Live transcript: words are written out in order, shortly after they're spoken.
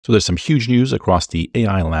So there's some huge news across the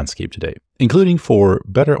AI landscape today, including for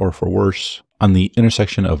better or for worse on the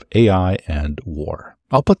intersection of AI and war.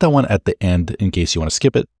 I'll put that one at the end in case you want to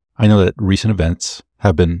skip it. I know that recent events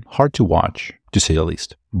have been hard to watch, to say the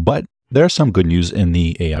least, but there's some good news in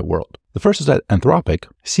the AI world. The first is that Anthropic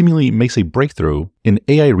seemingly makes a breakthrough in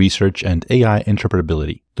AI research and AI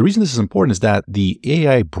interpretability. The reason this is important is that the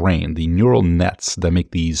AI brain, the neural nets that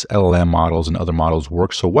make these LLM models and other models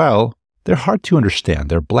work so well, they're hard to understand.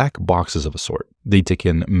 They're black boxes of a sort. They take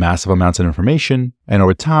in massive amounts of information, and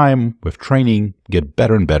over time, with training, get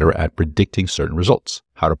better and better at predicting certain results.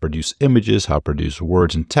 How to produce images, how to produce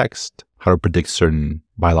words and text, how to predict certain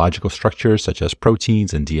biological structures such as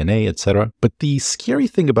proteins and DNA, etc. But the scary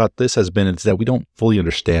thing about this has been is that we don't fully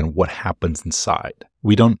understand what happens inside.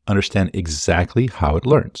 We don't understand exactly how it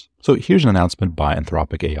learns. So here's an announcement by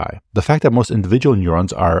Anthropic AI. The fact that most individual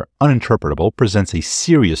neurons are uninterpretable presents a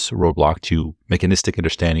serious roadblock to mechanistic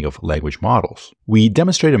understanding of language models. We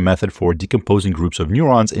demonstrate a method for decomposing groups of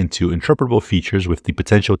neurons into interpretable features with the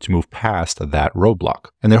potential to move past that roadblock.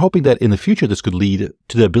 And they're hoping that in the future, this could lead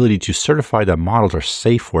to the ability to certify that models are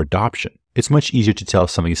safe for adoption. It's much easier to tell if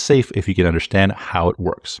something is safe if you can understand how it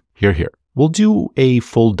works. Here. We'll do a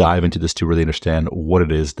full dive into this to really understand what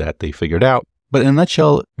it is that they figured out. But in a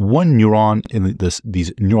nutshell, one neuron in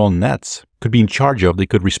these neural nets could be in charge of, they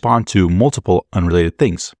could respond to multiple unrelated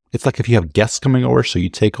things. It's like if you have guests coming over, so you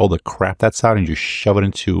take all the crap that's out and you shove it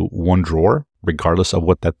into one drawer, regardless of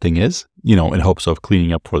what that thing is, in hopes of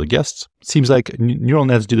cleaning up for the guests. It seems like neural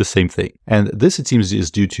nets do the same thing. And this, it seems,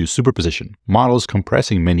 is due to superposition, models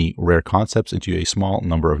compressing many rare concepts into a small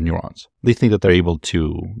number of neurons. They think that they're able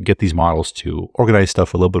to get these models to organize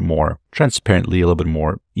stuff a little bit more transparently, a little bit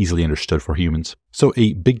more easily understood for humans. So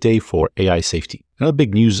a big day for AI safety. Another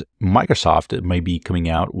big news, Microsoft may be coming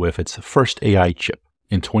out with its first AI chip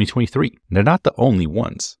in 2023. They're not the only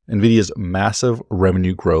ones. NVIDIA's massive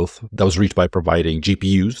revenue growth that was reached by providing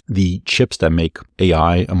GPUs, the chips that make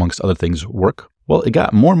AI, amongst other things, work, well, it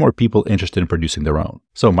got more and more people interested in producing their own.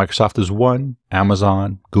 So Microsoft is one,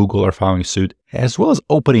 Amazon, Google are following suit, as well as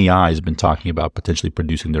OpenAI has been talking about potentially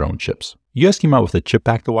producing their own chips. US came out with a CHIP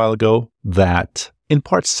Act a while ago that in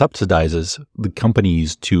part subsidizes the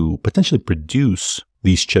companies to potentially produce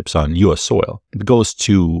these chips on US soil. The goal is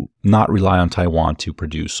to not rely on Taiwan to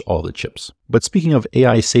produce all the chips. But speaking of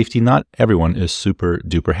AI safety, not everyone is super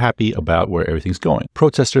duper happy about where everything's going.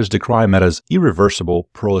 Protesters decry Meta's irreversible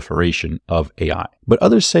proliferation of AI. But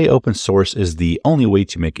others say open source is the only way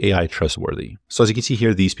to make AI trustworthy. So as you can see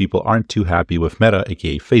here, these people aren't too happy with Meta,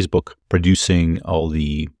 aka Facebook, producing all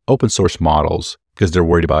the open source models because they're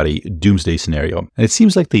worried about a doomsday scenario. And it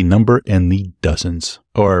seems like they number in the dozens,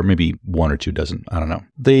 or maybe 1 or 2 dozen, I don't know.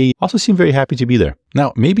 They also seem very happy to be there.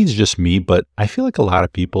 Now, maybe it's just me, but I feel like a lot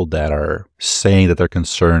of people that are saying that they're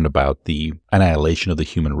concerned about the annihilation of the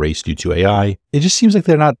human race due to AI, it just seems like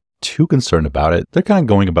they're not too concerned about it. They're kind of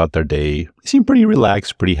going about their day. They seem pretty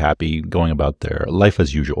relaxed, pretty happy, going about their life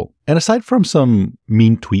as usual. And aside from some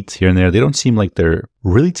mean tweets here and there, they don't seem like they're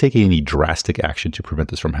really taking any drastic action to prevent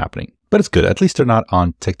this from happening. But it's good. At least they're not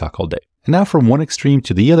on TikTok all day. And now from one extreme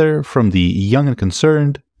to the other, from the young and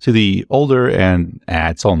concerned to the older and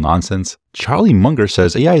it's all nonsense, Charlie Munger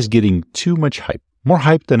says AI is getting too much hype. More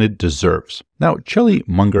hype than it deserves. Now, Charlie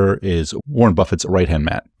Munger is Warren Buffett's right-hand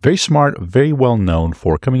man. Very smart, very well known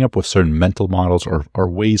for coming up with certain mental models or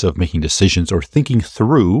ways of making decisions or thinking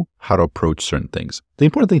through how to approach certain things. The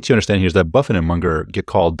important thing to understand here is that Buffett and Munger get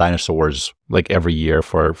called dinosaurs like every year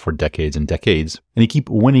for decades and decades, and they keep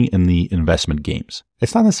winning in the investment games.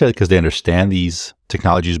 It's not necessarily because they understand these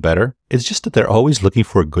technologies better. It's just that they're always looking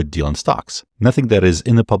for a good deal in stocks. Nothing that is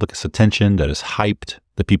in the public's attention, that is hyped,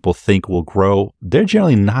 that people think will grow, they're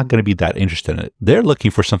generally not going to be that interested in it. They're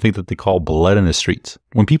looking for something that they call blood in the streets.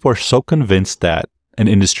 When people are so convinced that an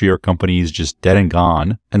industry or company is just dead and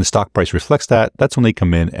gone, and the stock price reflects that, that's when they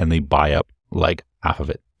come in and they buy up like half of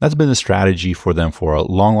it. That's been the strategy for them for a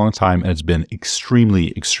long, long time, and it's been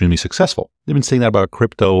extremely, extremely successful. They've been saying that about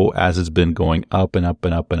crypto as it's been going up and up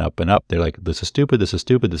and up and up and up. They're like, this is stupid, this is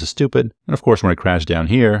stupid, this is stupid. And of course, when it crashed down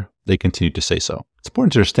here, they continue to say so. It's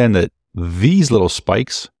important to understand that these little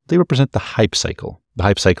spikes, they represent the hype cycle. The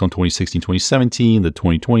hype cycle in 2016, 2017, the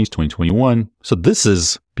 2020s, 2021. So this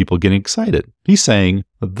is people getting excited. He's saying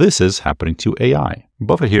this is happening to AI.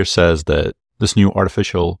 Buffett here says that this new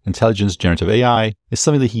artificial intelligence, generative AI, is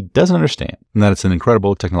something that he doesn't understand, and that it's an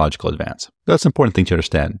incredible technological advance. That's an important thing to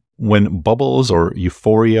understand. When bubbles or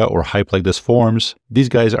euphoria or hype like this forms, these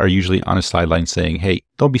guys are usually on a sideline saying, hey,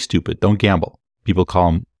 don't be stupid, don't gamble. People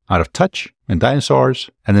call them out of touch, and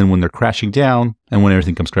dinosaurs. And then when they're crashing down and when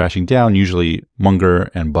everything comes crashing down, usually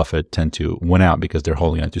Munger and Buffett tend to win out because they're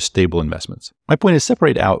holding on to stable investments. My point is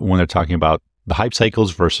separate out when they're talking about the hype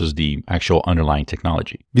cycles versus the actual underlying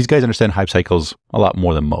technology. These guys understand hype cycles a lot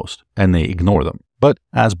more than most, and they ignore them. But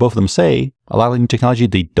as both of them say, a lot of the new technology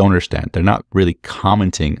they don't understand. They're not really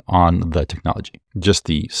commenting on the technology, just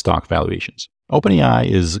the stock valuations. OpenAI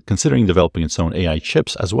is considering developing its own AI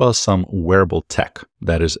chips as well as some wearable tech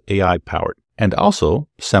that is AI powered. And also,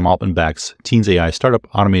 Sam Altman-back's Teens AI startup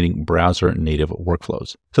automating browser native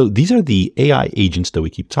workflows. So these are the AI agents that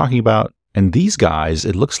we keep talking about. And these guys,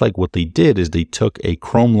 it looks like what they did is they took a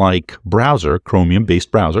Chrome-like browser, Chromium-based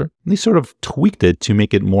browser, and they sort of tweaked it to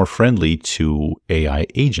make it more friendly to AI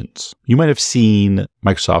agents. You might have seen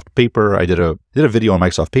Microsoft Paper. I did a video on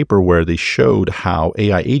Microsoft Paper where they showed how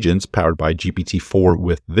AI agents powered by GPT-4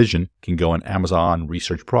 with Vision can go on Amazon,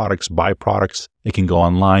 research products, buy products. It can go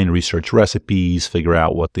online, research recipes, figure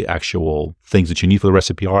out what the actual things that you need for the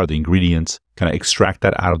recipe are, the ingredients, kind of extract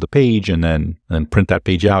that out of the page and then print that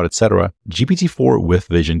page out, etc. GPT-4 with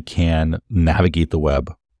Vision can navigate the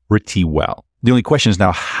web pretty well. The only question is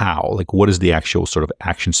now how, like what is the actual sort of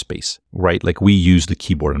action space, right? Like we use the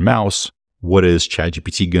keyboard and mouse. What is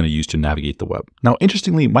ChatGPT going to use to navigate the web? Now,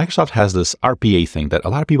 interestingly, Microsoft has this RPA thing that a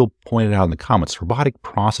lot of people pointed out in the comments, robotic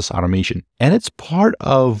process automation. And it's part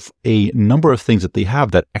of a number of things that they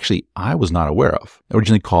have that actually I was not aware of.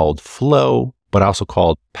 Originally called Flow, but also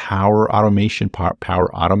called Power Automation, Power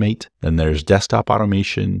Automate. Then there's Desktop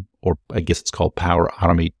Automation, or I guess it's called Power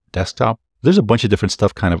Automate Desktop. There's a bunch of different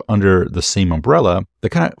stuff kind of under the same umbrella that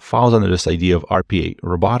kind of falls under this idea of RPA,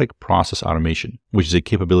 Robotic Process Automation, which is a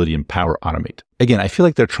capability in Power Automate. Again, I feel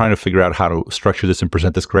like they're trying to figure out how to structure this and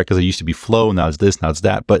present this correct because it used to be Flow, now it's this, now it's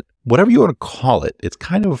that. But whatever you want to call it, it's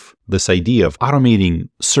kind of this idea of automating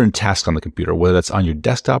certain tasks on the computer, whether that's on your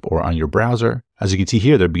desktop or on your browser. As you can see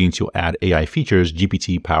here, they're beginning to add AI features,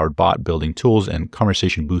 GPT-powered bot building tools, and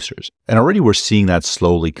conversation boosters. And already we're seeing that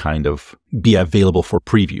slowly kind of be available for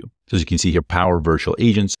preview. So as you can see here, Power Virtual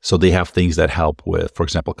Agents. So they have things that help with, for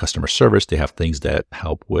example, customer service. They have things that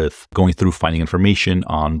help with going through finding information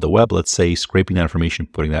on the web, let's say, scraping that information,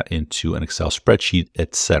 putting that into an Excel spreadsheet,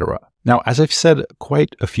 etc. Now, as I've said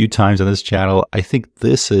quite a few times on this channel, I think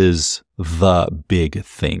this is the big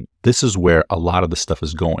thing. This is where a lot of the stuff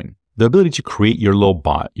is going. The ability to create your little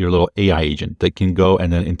bot, your little AI agent that can go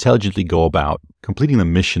and then intelligently go about completing the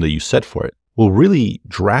mission that you set for it will really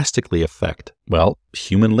drastically affect, well,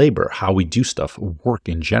 human labor, how we do stuff, work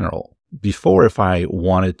in general. Before, if I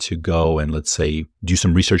wanted to go and let's say do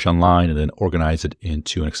some research online and then organize it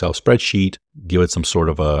into an Excel spreadsheet, give it some sort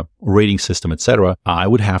of a rating system, etc., I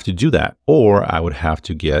would have to do that. Or I would have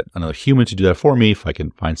to get another human to do that for me if I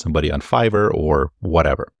can find somebody on Fiverr or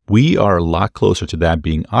whatever. We are a lot closer to that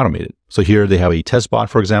being automated. So here they have a test bot,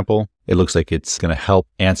 for example. It looks like it's going to help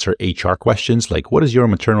answer HR questions like, what is your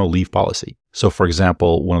maternal leave policy? So for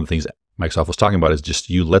example, one of the things Microsoft was talking about is just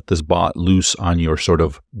you let this bot loose on your sort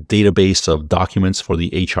of database of documents for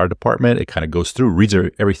the HR department. It kind of goes through, reads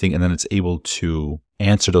everything, and then it's able to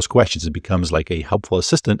answer those questions. It becomes like a helpful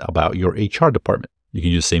assistant about your HR department. You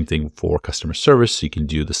can do the same thing for customer service. You can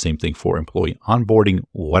do the same thing for employee onboarding,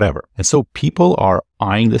 whatever. And so people are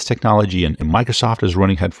eyeing this technology, and Microsoft is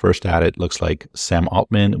running headfirst at it. Looks like Sam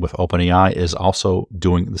Altman with OpenAI is also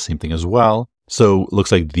doing the same thing as well. So it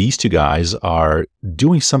looks like these two guys are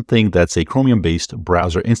doing something that's a Chromium-based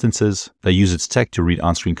browser instances that use its tech to read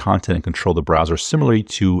on-screen content and control the browser similarly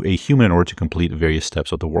to a human in order to complete various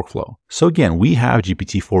steps of the workflow. So again, we have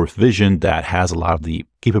GPT-4 with Vision that has a lot of the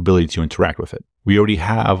capability to interact with it. We already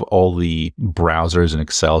have all the browsers and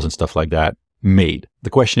Excels and stuff like that made. The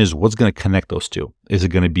question is, what's going to connect those two? Is it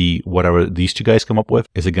going to be whatever these two guys come up with?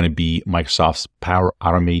 Is it going to be Microsoft's Power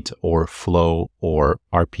Automate or Flow or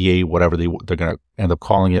RPA, whatever they're going to end up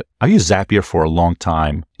calling it? I've used Zapier for a long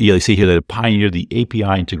time. Yeah, they say here that it pioneered the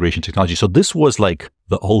API integration technology. So this was like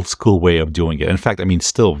the old school way of doing it. In fact, I mean,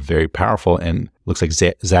 still very powerful, and looks like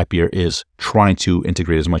Zapier is trying to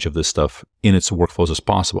integrate as much of this stuff in its workflows as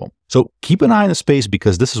possible. So keep an eye on the space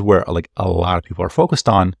because this is where like a lot of people are focused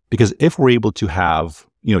on, because if we're able to have,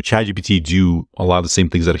 you know, ChatGPT do a lot of the same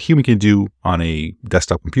things that a human can do on a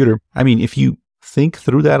desktop computer, I mean, if you think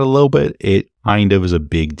through that a little bit, it kind of is a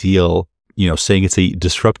big deal. You know, saying it's a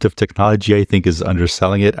disruptive technology, I think, is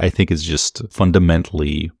underselling it. I think it's just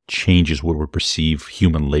fundamentally changes what we perceive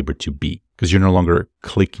human labor to be, because you're no longer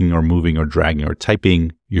clicking or moving or dragging or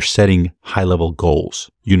typing. You're setting high-level goals.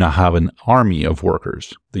 You now have an army of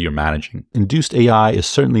workers that you're managing. Induced AI is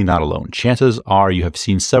certainly not alone. Chances are you have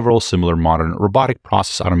seen several similar modern robotic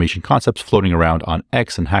process automation concepts floating around on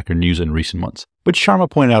X and Hacker News in recent months. But Sharma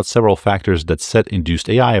pointed out several factors that set induced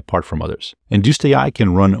AI apart from others. Induced AI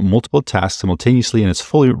can run multiple tasks simultaneously and is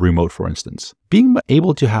fully remote, for instance. Being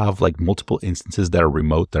able to have like multiple instances that are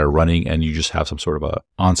remote, that are running, and you just have some sort of a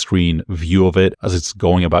on-screen view of it as it's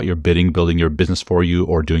going about your bidding, building your business for you,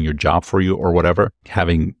 or doing your job for you, or whatever,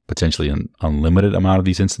 having potentially an unlimited amount of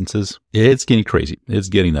these instances, it's getting crazy. It's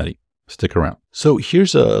getting nutty. Stick around. So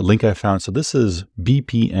here's a link I found. So this is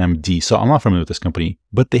BPMD. So I'm not familiar with this company,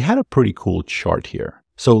 but they had a pretty cool chart here.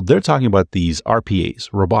 So they're talking about these RPAs,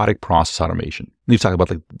 robotic process automation. They've talked about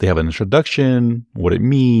like they have an introduction, what it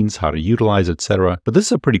means, how to utilize, etc. But this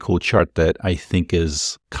is a pretty cool chart that I think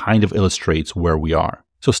is kind of illustrates where we are.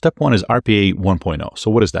 So step one is RPA 1.0.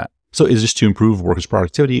 So what is that? So it's just to improve workers'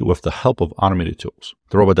 productivity with the help of automated tools.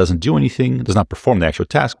 The robot doesn't do anything, does not perform the actual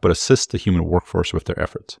task, but assists the human workforce with their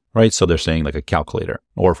efforts, right? So they're saying like a calculator,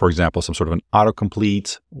 or for example, some sort of an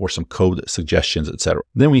autocomplete or some code suggestions, etc.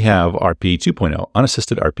 Then we have RPA 2.0,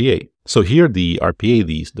 unassisted RPA. So here the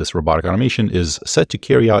RPA, this robotic automation, is set to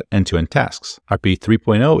carry out end-to-end tasks. RPA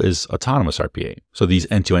 3.0 is autonomous RPA. So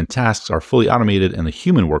these end-to-end tasks are fully automated and the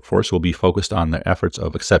human workforce will be focused on their efforts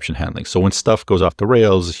of exception handling. So when stuff goes off the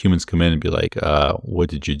rails, humans come in and be like, what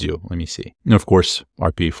did you do? Let me see. And of course,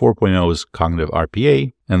 RPA 4.0 is cognitive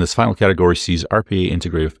RPA. And this final category sees RPA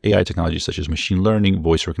integrated with AI technologies such as machine learning,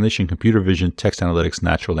 voice recognition, computer vision, text analytics,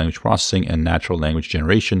 natural language processing, and natural language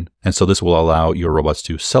generation. And so this will allow your robots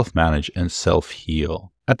to self-manage and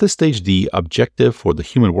self-heal. At this stage, the objective for the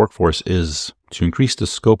human workforce is to increase the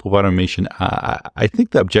scope of automation. I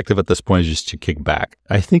think the objective at this point is just to kick back.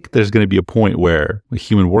 I think there's going to be a point where the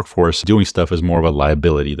human workforce doing stuff is more of a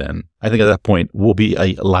liability then. I think at that point, we'll be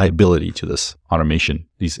a liability to this automation,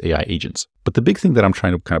 these AI agents. But the big thing that I'm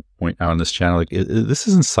trying to kind of point out on this channel, like this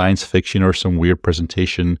isn't science fiction or some weird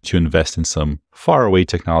presentation to invest in some faraway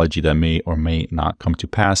technology that may or may not come to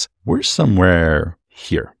pass. We're somewhere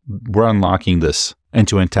here. We're unlocking this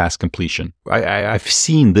end-to-end task completion. I've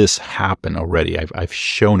seen this happen already. I've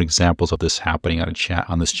shown examples of this happening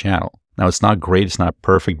on this channel. Now, it's not great, it's not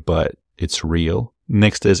perfect, but it's real.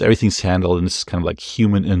 Next is everything's handled, and this is kind of like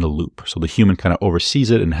human in the loop. So the human kind of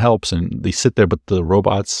oversees it and helps, and they sit there, but the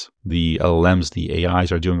robots, the LLMs, the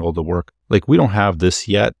AIs are doing all the work. Like, we don't have this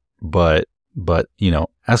yet, but you know,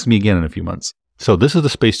 ask me again in a few months. So this is the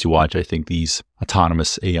space to watch, I think, these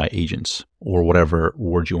autonomous AI agents, or whatever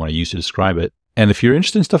word you want to use to describe it. And if you're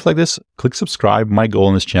interested in stuff like this, click subscribe. My goal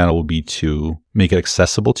in this channel will be to make it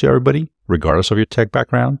accessible to everybody, regardless of your tech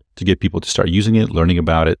background, to get people to start using it, learning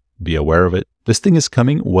about it, be aware of it. This thing is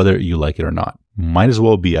coming whether you like it or not. Might as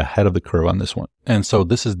well be ahead of the curve on this one. And so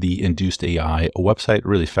this is the Induced AI website,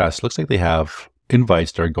 really fast. Looks like they have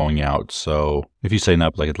invites that are going out. So if you sign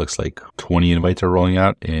up, like it looks like 20 invites are rolling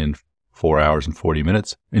out in 4 hours and 40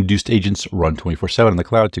 minutes. Induced agents run 24/7 in the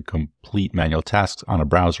cloud to complete manual tasks on a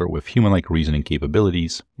browser with human-like reasoning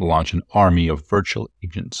capabilities. Launch an army of virtual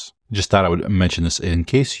agents. Just thought I would mention this in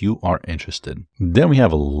case you are interested. Then we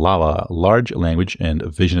have Lava, large language and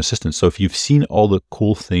vision assistant. So if you've seen all the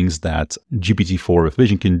cool things that GPT-4 with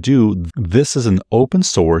vision can do, this is an open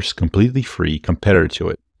source, completely free competitor to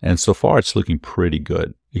it. And so far it's looking pretty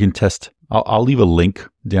good. You can test. I'll leave a link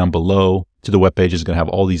down below to the webpage. Is going to have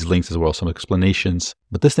all these links as well, some explanations.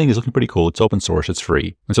 But this thing is looking pretty cool. It's open source, it's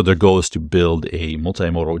free. And so their goal is to build a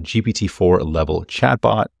multimodal GPT-4 level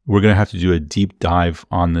chatbot. We're going to have to do a deep dive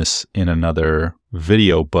on this in another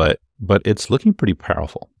video, but it's looking pretty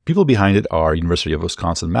powerful. People behind it are University of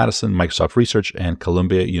Wisconsin-Madison, Microsoft Research, and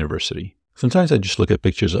Columbia University. Sometimes I just look at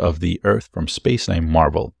pictures of the Earth from space and I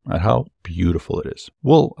marvel at how beautiful it is.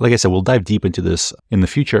 Well, like I said, we'll dive deep into this in the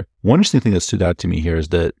future. One interesting thing that stood out to me here is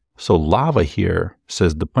that, so Lava here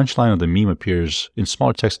says the punchline of the meme appears in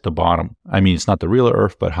smaller text at the bottom. I mean, it's not the real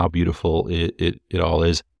Earth, but how beautiful it all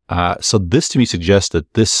is. So this to me suggests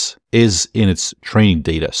that this is in its training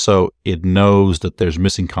data. So it knows that there's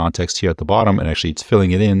missing context here at the bottom and actually it's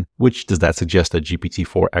filling it in, which does that suggest that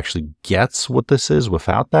GPT-4 actually gets what this is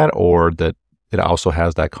without that, or that it also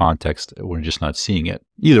has that context? We're just not seeing it.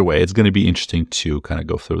 Either way, it's going to be interesting to kind of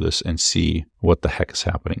go through this and see what the heck is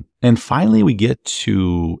happening. And finally, we get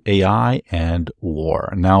to AI and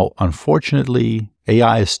war. Now, unfortunately,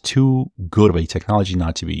 AI is too good of a technology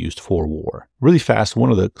not to be used for war. Really fast,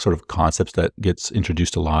 one of the sort of concepts that gets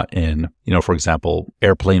introduced a lot in, for example,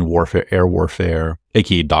 airplane warfare, air warfare,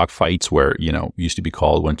 aka dogfights, where, used to be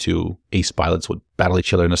called when two ace pilots would battle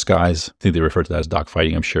each other in the skies. I think they refer to that as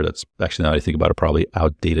dogfighting. I'm sure that's actually, now that I think about it, probably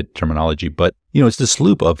outdated terminology. But, it's this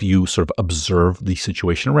loop of you sort of observe the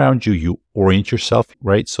situation around you, you orient yourself,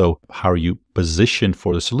 right? So how are you positioned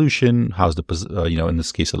for the solution? How's the, in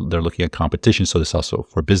this case, they're looking at competition. So this also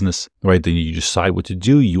for business, right? Then you decide what to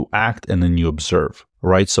do, you act, and then you observe.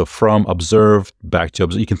 Right. So from observe back to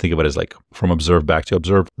observe, you can think of it as like from observe back to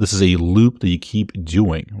observe. This is a loop that you keep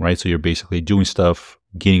doing, right? So you're basically doing stuff,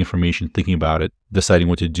 gaining information, thinking about it, deciding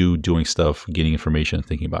what to do, doing stuff, gaining information,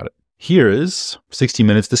 thinking about it. Here is 60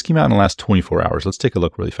 Minutes. This came out in the last 24 hours. Let's take a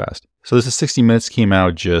look really fast. So this is 60 Minutes, came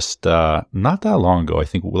out just not that long ago, I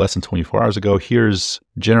think less than 24 hours ago. Here's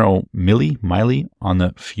General Milley on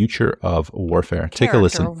the future of warfare. Take a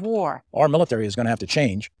listen. Of war. Our military is going to have to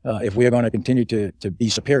change if we are going to continue to be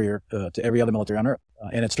superior to every other military on earth.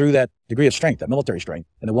 And it's through that degree of strength, that military strength,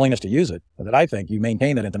 and the willingness to use it, that I think you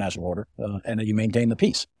maintain that international order and that you maintain the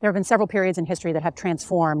peace. There have been several periods in history that have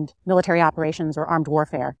transformed military operations or armed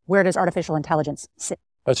warfare. Where does artificial intelligence sit?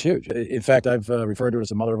 That's huge. In fact, I've referred to it as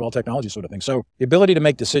the mother of all technology sort of thing. So the ability to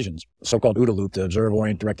make decisions, so-called OODA loop, the observe,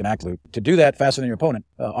 orient, direct, and act loop, to do that faster than your opponent,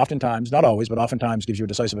 oftentimes, not always, but oftentimes gives you a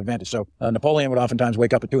decisive advantage. So Napoleon would oftentimes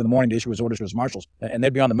wake up at 2 a.m. to issue his orders to his marshals, and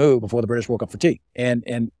they'd be on the move before the British woke up for tea. And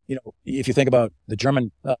if you think about the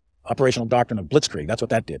German operational doctrine of blitzkrieg, that's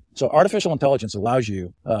what that did. So artificial intelligence allows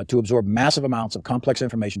you to absorb massive amounts of complex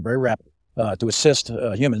information very rapidly. To assist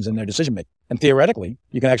humans in their decision making. And theoretically,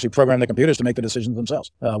 you can actually program the computers to make the decisions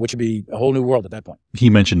themselves, which would be a whole new world at that point. He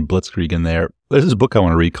mentioned blitzkrieg in there. There's this book I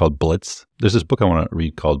want to read called Blitz.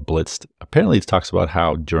 Blitzed. Apparently it talks about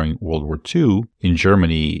how during World War II in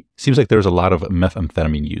Germany, seems like there was a lot of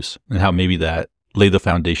methamphetamine use and how maybe that laid the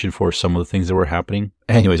foundation for some of the things that were happening.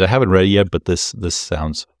 Anyways, I haven't read it yet, but this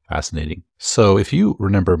sounds fascinating. So if you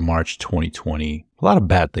remember March 2020, a lot of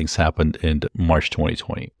bad things happened in March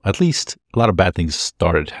 2020. At least a lot of bad things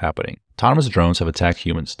started happening. Autonomous drones have attacked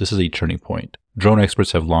humans. This is a turning point. Drone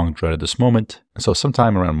experts have long dreaded this moment. So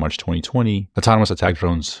sometime around March 2020, autonomous attack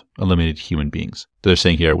drones eliminated human beings. They're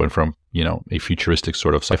saying here it went from, a futuristic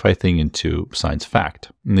sort of sci-fi thing into science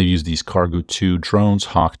fact. And they used these Cargo 2 drones,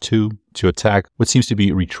 Hawk 2, to attack what seems to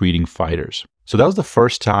be retreating fighters. So that was the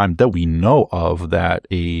first time that we know of that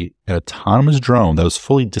an autonomous drone that was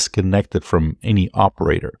fully disconnected from any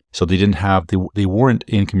operator. So they weren't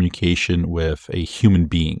in communication with a human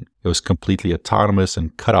being. It was completely autonomous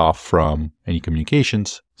and cut off from any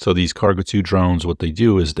communications. So these Cargo 2 drones, what they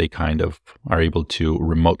do is they kind of are able to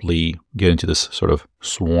remotely get into this sort of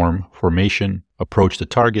swarm formation, approach the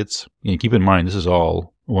targets. And keep in mind, this is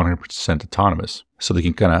all 100% autonomous. So they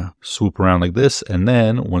can kind of swoop around like this. And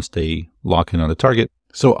then once they lock in on the target.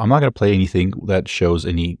 So I'm not going to play anything that shows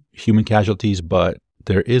any human casualties, but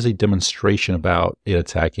there is a demonstration about it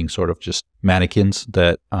attacking sort of just mannequins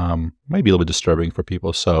that might be a little bit disturbing for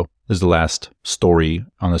people. So this is the last story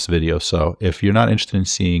on this video. So if you're not interested in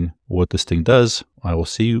seeing what this thing does, I will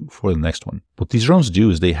see you for the next one. What these drones do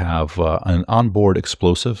is they have an onboard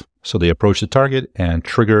explosive. So they approach the target and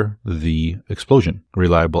trigger the explosion.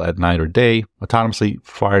 Reliable at night or day, autonomously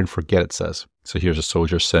fire and forget, it says. So here's a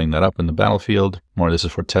soldier setting that up in the battlefield. More, this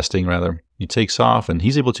is for testing rather. He takes off and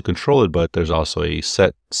he's able to control it, but there's also a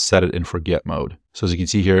set it and forget mode. So as you can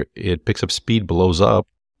see here, it picks up speed, blows up,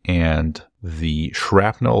 and the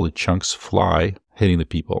shrapnel, the chunks fly, hitting the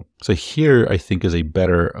people. So here I think is a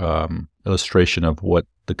better illustration of what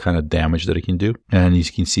the kind of damage that it can do. And you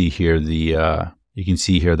can see here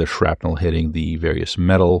the shrapnel hitting the various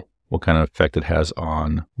metal, what kind of effect it has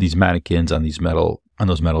on these mannequins, on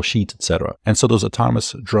those metal sheets, etc. And so those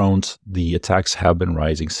autonomous drones, the attacks have been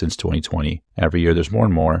rising since 2020. Every year there's more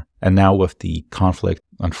and more. And now with the conflict,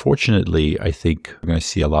 unfortunately, I think we're going to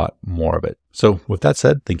see a lot more of it. So with that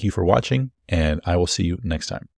said, thank you for watching, and I will see you next time.